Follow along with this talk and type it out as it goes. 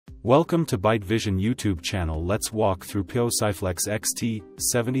Welcome to ByteVision YouTube channel. Let's walk through POSiflex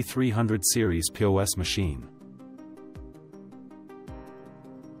XT-7300 series POS machine.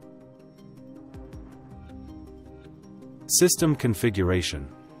 System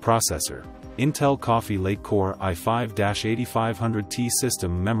configuration. Processor: Intel Coffee Lake Core i5-8500T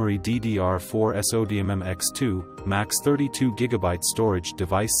System Memory DDR4 SO-DIMM X2, Max 32GB Storage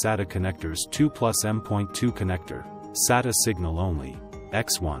Device SATA Connectors 2 plus M.2 Connector, SATA Signal Only,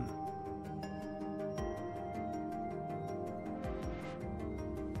 X1.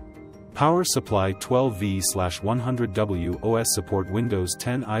 Power supply 12V/100W OS support Windows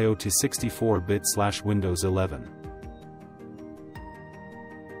 10 IO to 64-bit/Windows 11.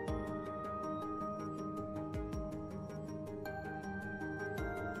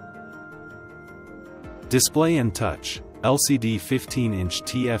 Display and touch. LCD 15-inch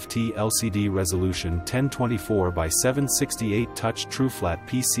TFT LCD Resolution 1024 by 768 touch True-flat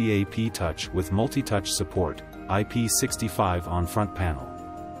PCAP touch with multi-touch support, IP65 on front panel.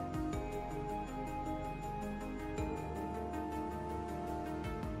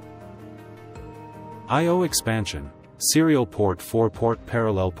 I/O expansion. Serial port 4 port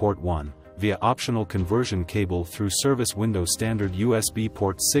parallel port 1, via optional conversion cable through service window standard USB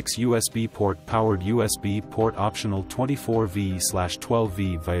port 6 USB port powered USB port optional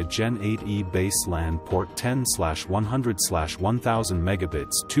 24V/12V via Gen 8E base LAN port 10/100/1000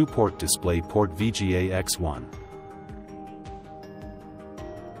 megabits 2 port display port VGA X1.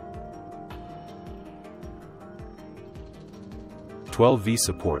 V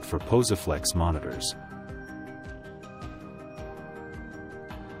support for POSiflex monitors.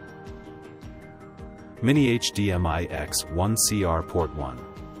 Mini-HDMI X1 CR port 1.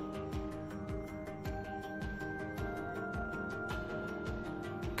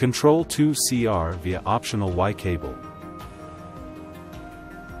 Control 2 CR via optional Y cable.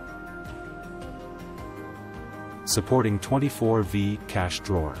 Supporting 24V cache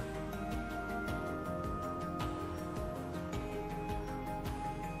drawer.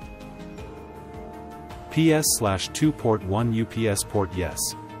 PS/2 port 1 UPS port yes.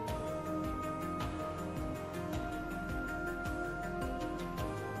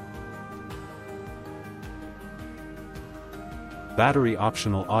 Battery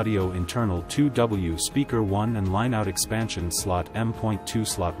optional audio internal 2W speaker 1 and line out expansion slot M.2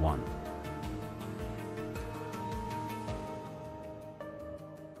 slot 1.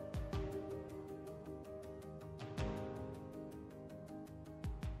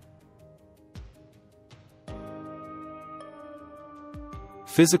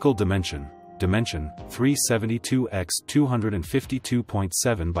 Physical dimension. Dimension 372 x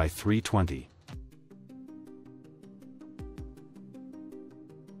 252.7 by 320.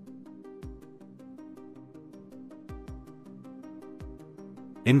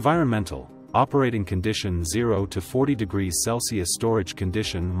 Environmental. Operating condition 0 to 40 degrees Celsius. Storage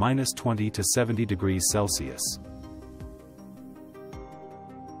condition -20 to 70 degrees Celsius.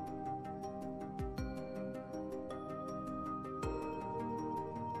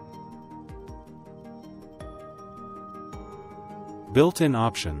 Built-in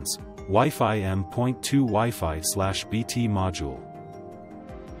options: Wi-Fi M.2 Wi-Fi/BT module.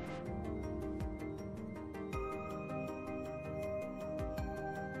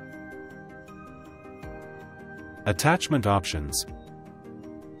 Attachment options.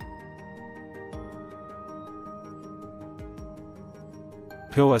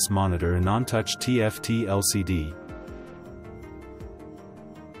 POS monitor non-touch TFT LCD.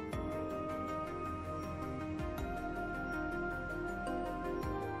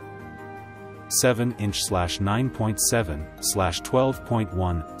 (7"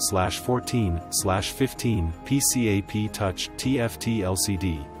 /9.7/12.1/14/15 PCAP touch TFT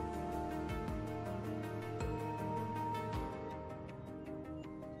LCD.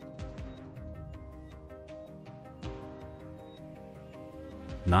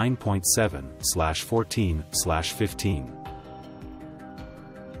 (9.7/14/15).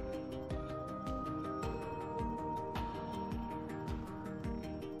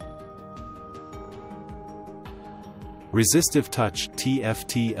 Resistive touch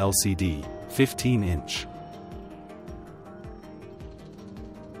TFT LCD, 15-inch.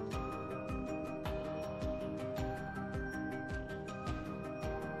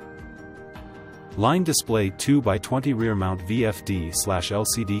 Line display 2x20 rear mount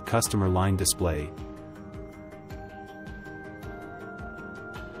VFD/LCD customer line display.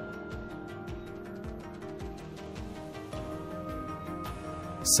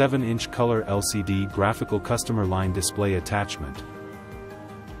 (7" color LCD graphical customer line display attachment.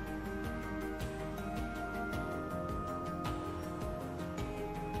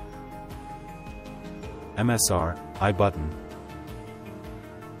 MSR, I button.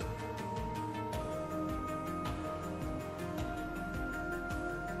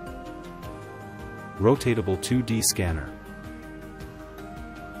 Rotatable 2D scanner.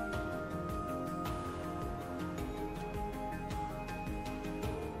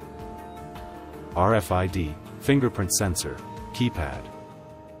 RFID, fingerprint sensor, keypad.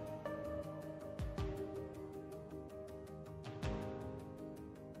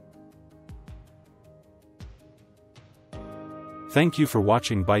 Thank you for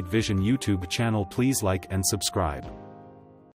watching ByteVision YouTube channel. Please like and subscribe.